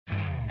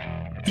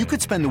You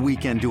could spend the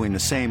weekend doing the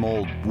same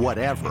old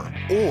whatever,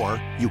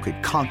 or you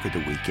could conquer the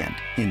weekend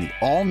in the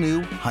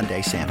all-new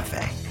Hyundai Santa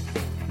Fe.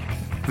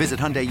 Visit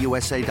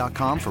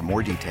HyundaiUSA.com for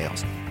more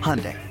details.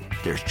 Hyundai,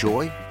 there's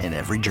joy in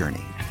every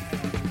journey.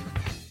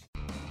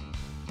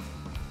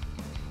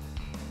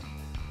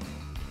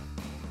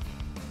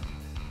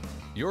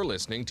 You're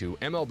listening to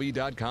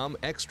MLB.com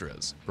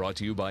Extras, brought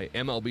to you by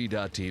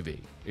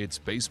MLB.tv. It's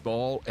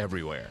baseball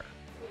everywhere.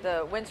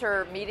 The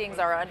winter meetings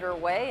are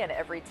underway, and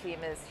every team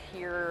is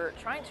here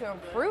trying to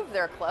improve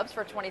their clubs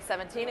for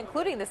 2017,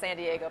 including the San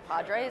Diego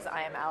Padres.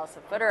 I am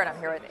Allison Footer, and I'm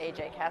here with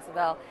AJ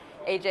Cassavell.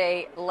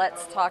 AJ,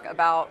 let's talk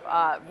about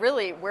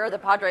really where the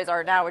Padres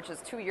are now, which is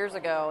 2 years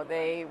ago.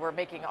 They were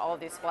making all of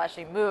these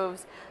splashy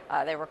moves.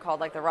 They were called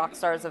like the rock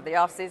stars of the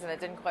offseason. It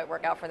didn't quite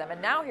work out for them.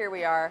 And now here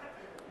we are.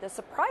 The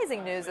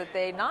surprising news that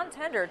they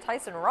non-tendered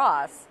Tyson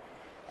Ross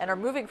and are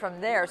moving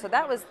from there. So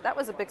that was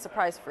a big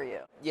surprise for you.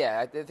 Yeah,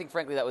 I think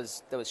frankly that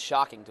was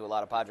shocking to a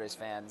lot of Padres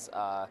fans.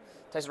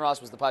 Tyson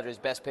Ross was the Padres'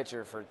 best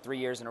pitcher for 3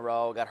 years in a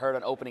row. Got hurt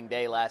on opening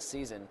day last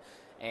season,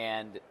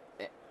 and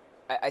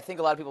I think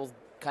a lot of people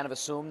kind of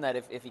assume that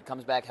if he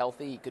comes back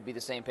healthy, he could be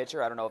the same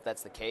pitcher. I don't know if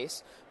that's the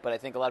case, but I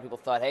think a lot of people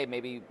thought, hey,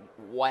 maybe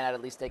why not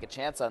at least take a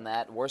chance on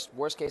that?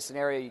 Worst case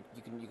scenario,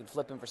 you can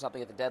flip him for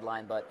something at the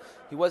deadline, but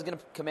he was going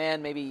to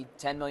command maybe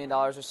 $10 million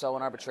or so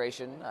in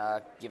arbitration,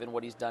 given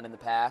what he's done in the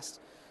past.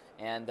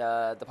 And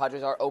the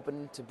Padres are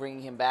open to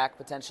bringing him back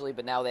potentially,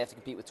 but now they have to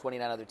compete with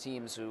 29 other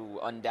teams who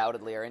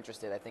undoubtedly are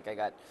interested. I think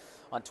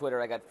on Twitter,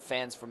 I got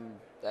fans from,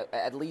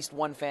 at least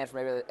one fan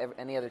from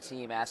any other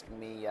team asking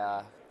me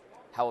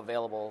how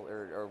available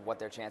or what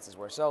their chances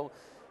were. So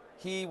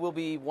he will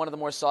be one of the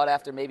more sought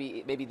after,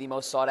 maybe the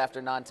most sought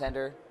after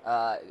non-tender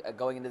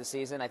going into the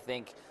season. I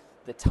think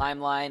the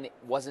timeline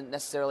wasn't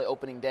necessarily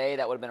opening day.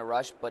 That would have been a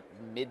rush, but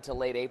mid to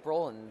late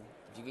April, and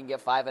if you can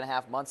get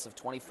 5.5 months of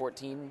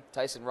 2014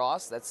 Tyson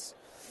Ross, that's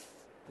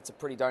a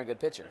pretty darn good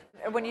pitcher.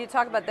 When you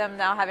talk about them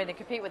now having to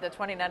compete with the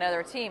 29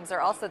 other teams,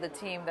 they're also the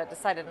team that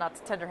decided not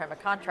to tender him a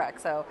contract.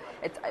 So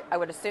I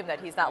would assume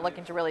that he's not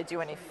looking to really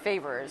do any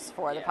favors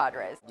for the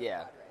Padres.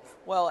 Yeah.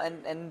 Well,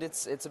 and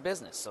it's a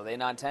business, so they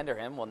non-tender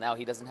him. Well, now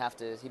he doesn't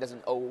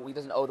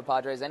owe the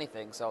Padres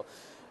anything. So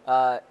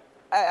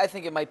I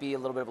think it might be a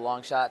little bit of a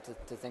long shot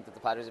to think that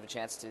the Padres have a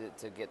chance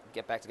to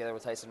get back together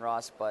with Tyson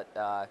Ross,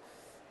 but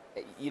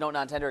you don't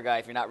non-tender a guy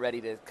if you're not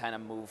ready to kind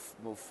of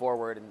move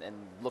forward and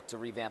look to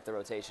revamp the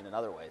rotation in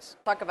other ways.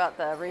 Talk about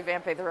the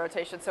revamping the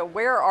rotation. So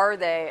where are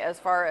they as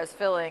far as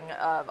filling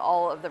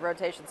all of the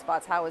rotation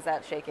spots? How is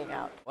that shaking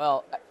out?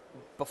 Well,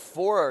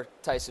 before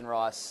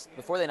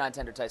they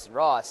non-tendered Tyson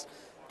Ross,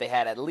 they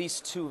had at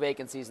least 2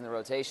 vacancies in the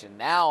rotation.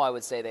 Now I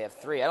would say they have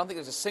 3. I don't think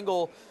there's a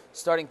single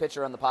starting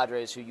pitcher on the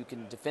Padres who you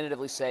can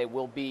definitively say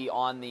will be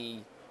on the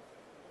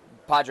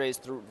Padres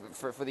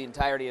for the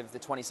entirety of the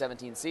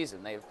 2017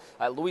 season. They've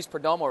Luis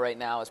Perdomo right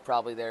now is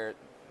probably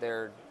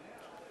their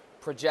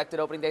projected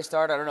opening day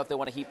starter. I don't know if they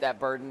want to heap that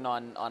burden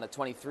on a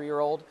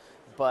 23-year-old,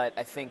 but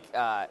I think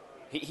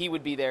he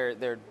would be their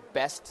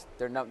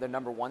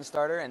number one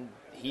starter, and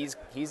he's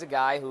a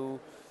guy who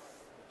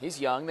he's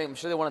young. I'm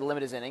sure they want to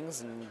limit his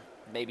innings and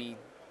maybe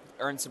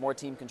earn some more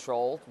team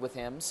control with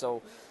him.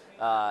 So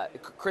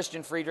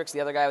Christian Friedrich's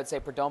the other guy. I would say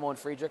Perdomo and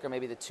Friedrich are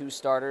maybe the 2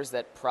 starters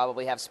that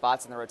probably have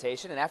spots in the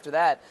rotation. And after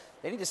that,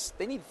 they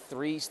need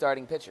 3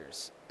 starting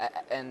pitchers.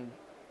 And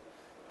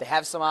they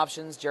have some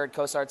options. Jared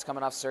Cosart's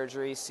coming off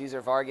surgery.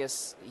 Cesar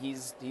Vargas,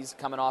 he's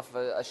coming off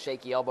a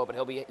shaky elbow, but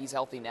he's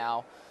healthy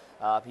now.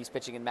 He's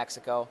pitching in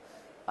Mexico.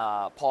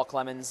 Paul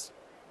Clemens.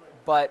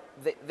 But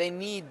they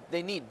need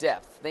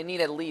depth. They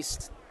need at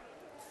least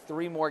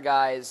 3 more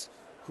guys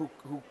who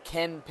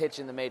can pitch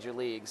in the major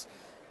leagues.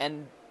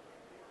 And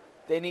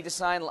they need to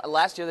sign.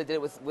 Last year they did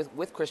it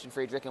with Christian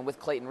Friedrich and with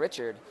Clayton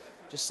Richard.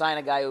 Just sign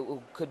a guy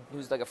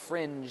who's like a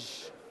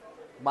fringe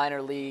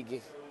minor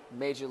league,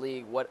 major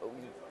league.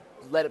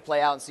 Let it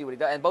play out and see what he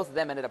does. And both of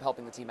them ended up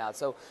helping the team out.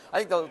 So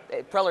I think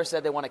Preller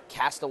said they want to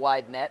cast a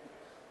wide net.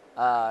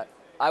 I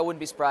wouldn't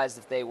be surprised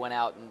if they went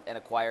out and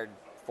acquired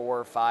 4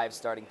 or 5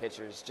 starting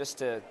pitchers just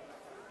to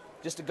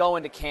go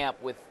into camp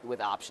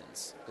with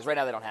options, because right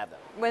now they don't have them.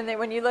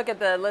 When you look at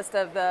the list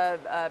of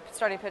the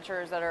starting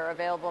pitchers that are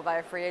available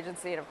via free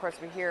agency, and of course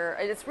we hear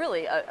it's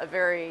really a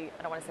very,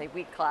 I don't want to say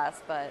weak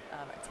class, but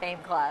a tame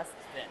class.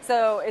 Thin.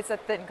 So it's a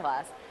thin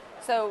class.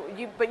 So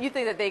you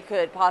think that they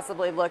could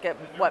possibly look at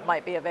what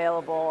might be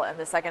available in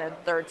the second and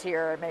third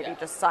tier and maybe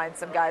just sign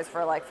some guys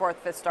for like 4th,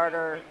 5th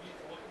starter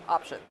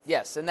option.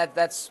 Yes, and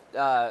that's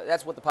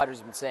what the Padres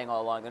have been saying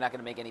all along. They're not going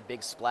to make any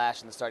big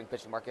splash in the starting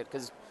pitching market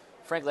because,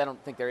 frankly, I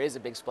don't think there is a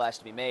big splash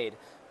to be made.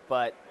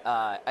 But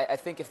I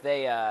think if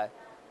they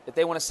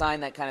want to sign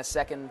that kind of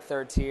second,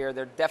 third tier,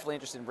 they're definitely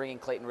interested in bringing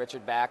Clayton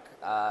Richard back.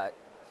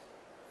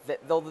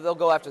 They'll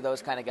go after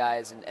those kind of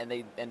guys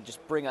and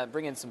just bring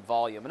in some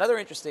volume. Another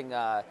interesting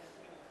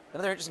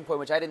point,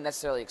 which I didn't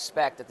necessarily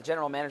expect, at the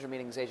general manager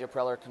meetings, AJ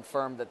Preller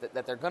confirmed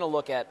that they're going to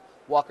look at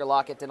Walker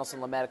Lockett, Dinelson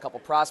Lamet, a couple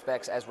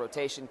prospects as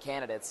rotation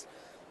candidates.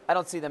 I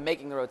don't see them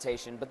making the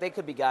rotation, but they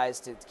could be guys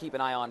to keep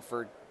an eye on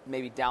for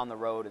maybe down the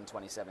road in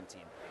 2017.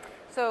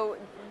 So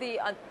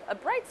a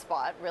bright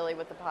spot really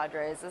with the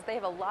Padres is they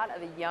have a lot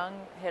of young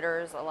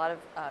hitters, a lot of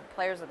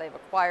players that they've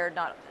acquired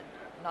not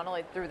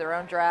only through their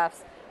own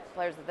drafts,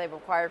 players that they've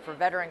acquired for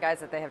veteran guys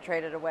that they have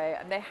traded away,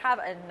 and they have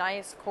a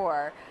nice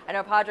core. I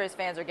know Padres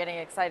fans are getting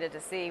excited to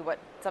see what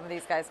some of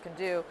these guys can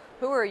do.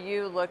 Who are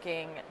you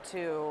looking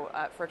to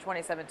for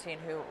 2017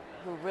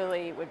 who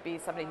really would be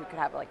somebody who could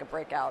have like a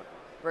breakout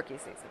rookie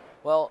season?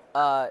 Well,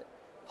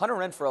 Hunter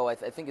Renfroe,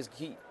 I think is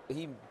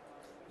he.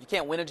 You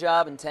can't win a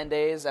job in 10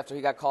 days after he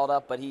got called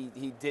up, but he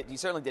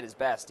certainly did his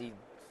best.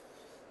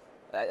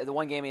 The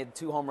one game he had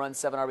 2 home runs,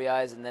 7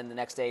 RBIs, and then the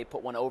next day he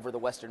put one over the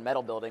Western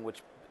Metal Building,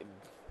 which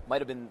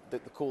might have been the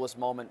coolest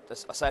moment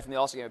aside from the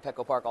All-Star game at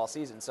Petco Park all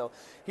season. So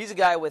he's a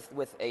guy with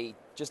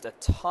just a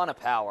ton of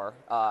power.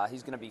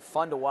 He's going to be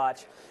fun to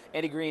watch.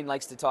 Andy Green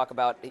likes to talk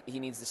about he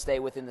needs to stay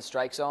within the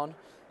strike zone.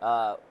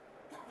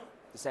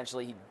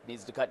 Essentially, he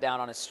needs to cut down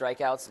on his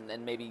strikeouts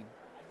and maybe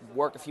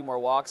work a few more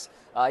walks.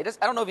 I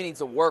don't know if he needs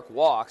to work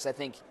walks. I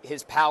think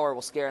his power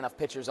will scare enough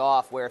pitchers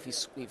off where if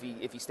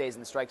he stays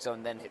in the strike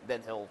zone, then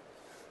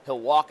he'll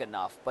walk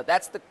enough. But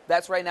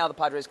that's right now the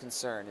Padres'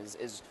 concern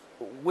is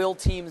will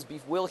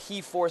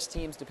he force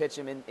teams to pitch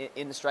him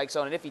in the strike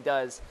zone? And if he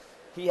does,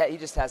 he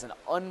just has an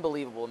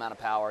unbelievable amount of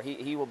power.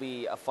 He will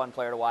be a fun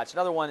player to watch.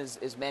 Another one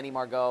is Manny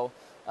Margot,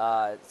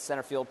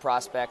 center field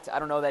prospect. I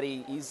don't know that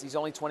he's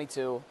only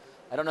 22.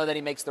 I don't know that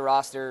he makes the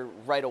roster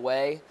right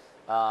away.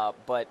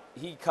 But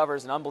he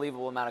covers an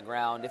unbelievable amount of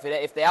ground.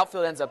 If the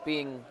outfield ends up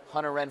being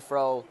Hunter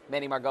Renfroe,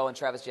 Manny Margot, and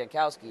Travis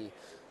Jankowski,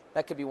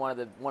 that could be one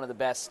of the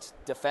best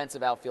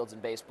defensive outfields in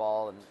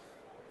baseball. And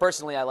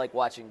personally, I like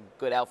watching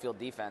good outfield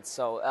defense.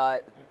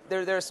 So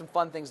there are some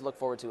fun things to look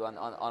forward to on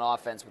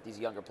offense with these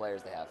younger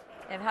players they have.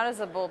 And how does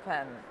the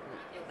bullpen?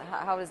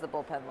 How does the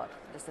bullpen look,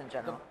 just in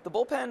general? The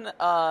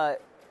bullpen.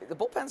 The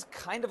bullpen's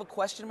kind of a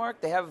question mark.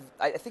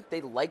 I think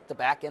they like the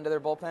back end of their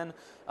bullpen.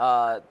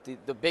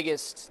 The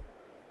biggest.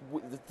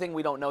 The thing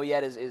we don't know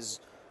yet is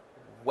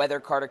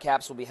whether Carter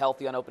Capps will be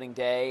healthy on opening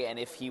day, and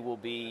if he will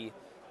be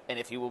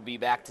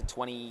back to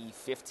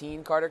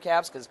 2015 Carter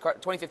Capps, because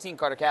 2015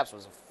 Carter Capps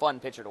was a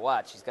fun pitcher to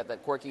watch. He's got the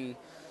quirky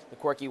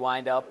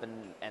wind-up,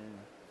 and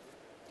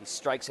he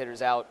strikes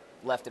hitters out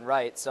left and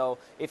right. So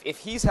if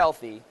he's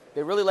healthy,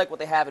 they really like what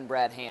they have in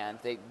Brad Hand.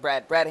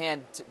 Brad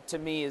Hand to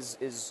me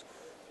is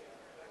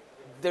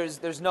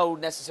there's no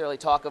necessarily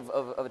talk of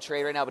a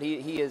trade right now, but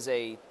he is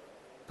a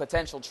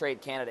potential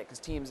trade candidate because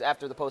teams,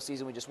 after the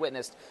postseason we just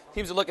witnessed,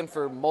 teams are looking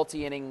for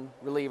multi-inning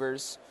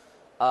relievers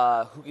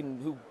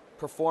who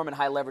perform in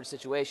high-leverage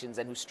situations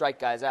and who strike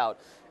guys out.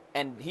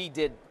 And he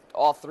did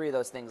all 3 of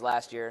those things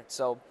last year.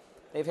 So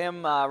they have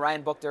him,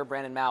 Ryan Buchter,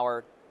 Brandon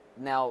Maurer.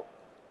 Now,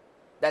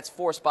 that's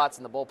 4 spots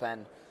in the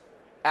bullpen.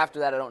 After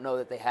that, I don't know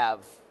that they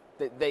have.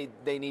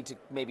 They need to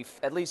maybe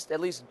at least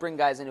bring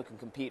guys in who can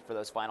compete for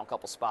those final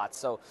couple spots.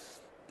 So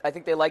I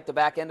think they like the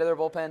back end of their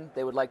bullpen.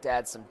 They would like to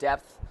add some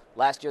depth.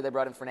 Last year they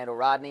brought in Fernando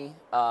Rodney,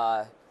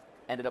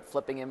 ended up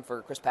flipping him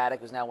for Chris Paddock,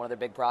 who's now one of their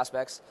big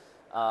prospects.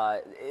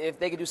 If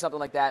they could do something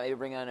like that, maybe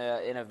bring in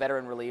a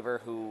veteran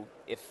reliever who,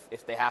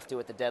 if they have to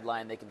at the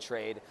deadline, they can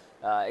trade.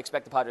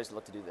 Expect the Padres to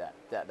look to do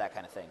that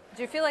kind of thing.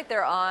 Do you feel like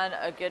they're on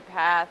a good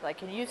path? Like,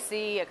 can you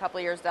see a couple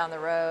of years down the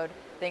road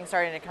things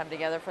starting to come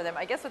together for them?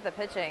 I guess with the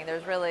pitching,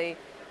 there's really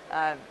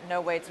no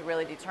way to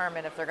really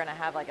determine if they're going to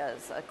have like a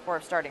core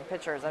of starting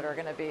pitchers that are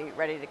going to be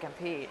ready to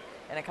compete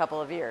in a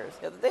couple of years.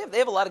 Yeah, they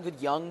have a lot of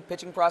good young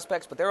pitching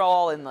prospects, but they're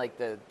all in like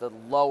the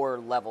lower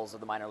levels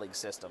of the minor league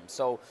system.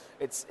 So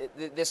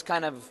this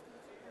kind of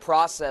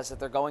process that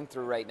they're going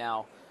through right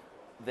now,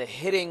 the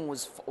hitting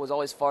was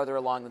always farther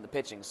along than the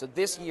pitching. So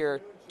this year,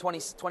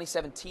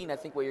 2017, I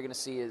think what you're going to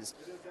see is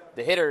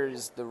the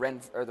hitters, the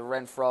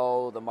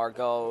Renfroe, the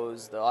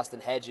Margots, the Austin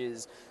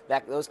Hedges,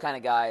 those kind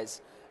of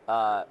guys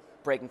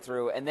breaking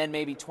through. And then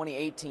maybe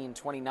 2018,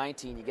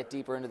 2019, you get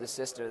deeper into the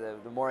sister,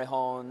 the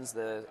Morejones,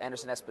 the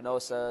Anderson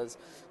Espinosas,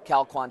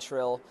 Cal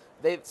Quantrill.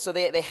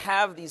 They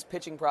have these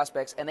pitching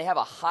prospects, and they have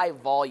a high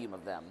volume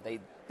of them.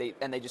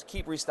 They just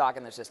keep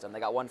restocking their system. They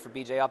got one for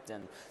B.J.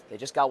 Upton. They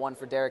just got one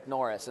for Derek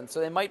Norris. And so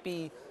they might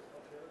be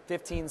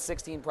 15,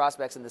 16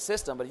 prospects in the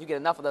system, but if you get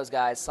enough of those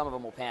guys, some of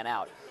them will pan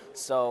out.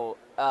 So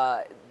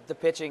the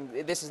pitching,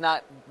 this is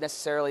not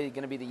necessarily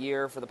going to be the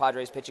year for the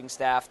Padres pitching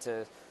staff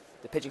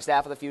the pitching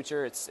staff of the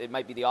future. It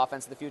might be the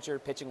offense of the future.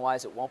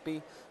 Pitching-wise, it won't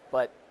be.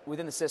 But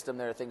within the system,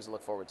 there are things to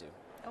look forward to.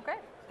 Okay.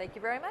 Thank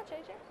you very much,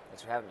 AJ.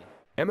 Thanks for having me.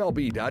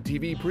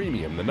 MLB.tv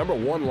Premium, the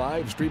 #1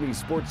 live streaming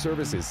sports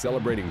service, is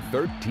celebrating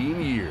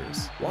 13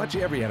 years. Watch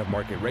every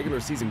out-of-market regular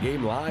season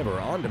game live or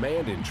on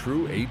demand in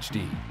true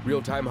HD.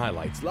 Real-time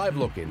highlights, live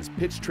look-ins,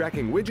 pitch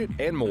tracking widget,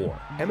 and more.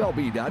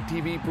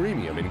 MLB.tv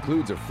Premium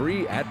includes a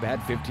free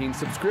At-Bat 15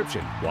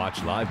 subscription.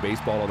 Watch live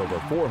baseball on over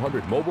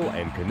 400 mobile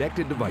and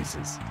connected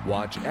devices.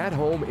 Watch at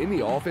home, in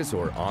the office,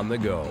 or on the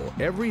go,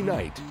 every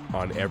night,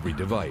 on every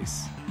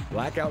device.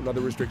 Blackout and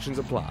other restrictions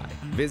apply.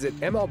 Visit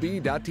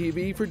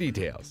MLB.tv for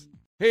details.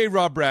 Hey,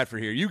 Rob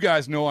Bradford here. You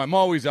guys know I'm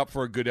always up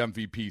for a good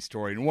MVP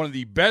story, and one of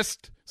the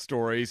best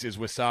stories is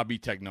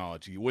Wasabi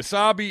Technology.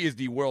 Wasabi is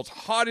the world's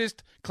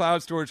hottest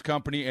cloud storage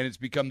company, and it's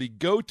become the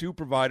go-to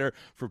provider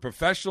for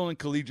professional and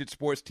collegiate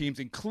sports teams,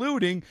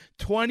 including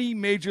 20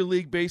 Major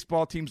League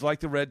Baseball teams like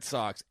the Red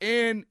Sox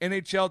and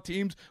NHL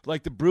teams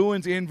like the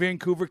Bruins and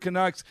Vancouver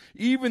Canucks.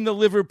 Even the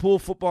Liverpool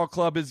Football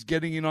Club is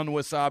getting in on the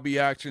Wasabi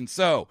action.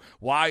 So,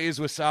 why is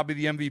Wasabi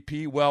the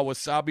MVP? Well,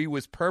 Wasabi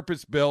was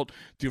purpose-built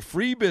to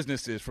free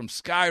businesses from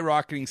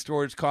skyrocketing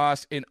storage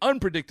costs and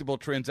unpredictable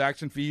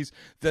transaction fees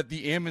that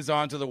the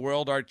Amazons of the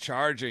world are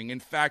charging. In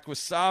fact,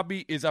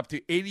 Wasabi is up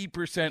to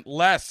 80%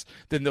 less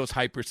than those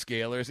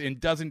hyperscalers and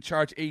doesn't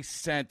charge a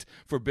cent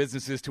for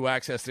businesses to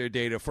access their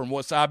data. From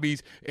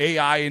Wasabi's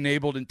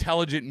AI-enabled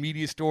intelligent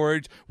media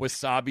storage,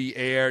 Wasabi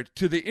Air,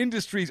 to the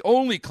industry's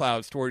only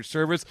cloud storage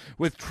service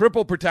with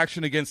triple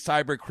protection against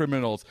cyber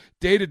criminals,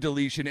 data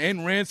deletion, and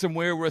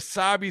ransomware,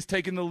 Wasabi's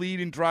taken the lead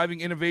in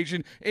driving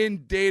innovation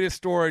in data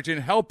storage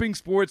and helping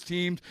sports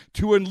teams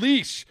to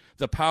unleash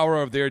the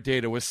power of their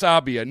data.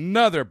 Wasabi,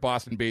 another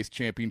Boston-based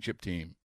championship team.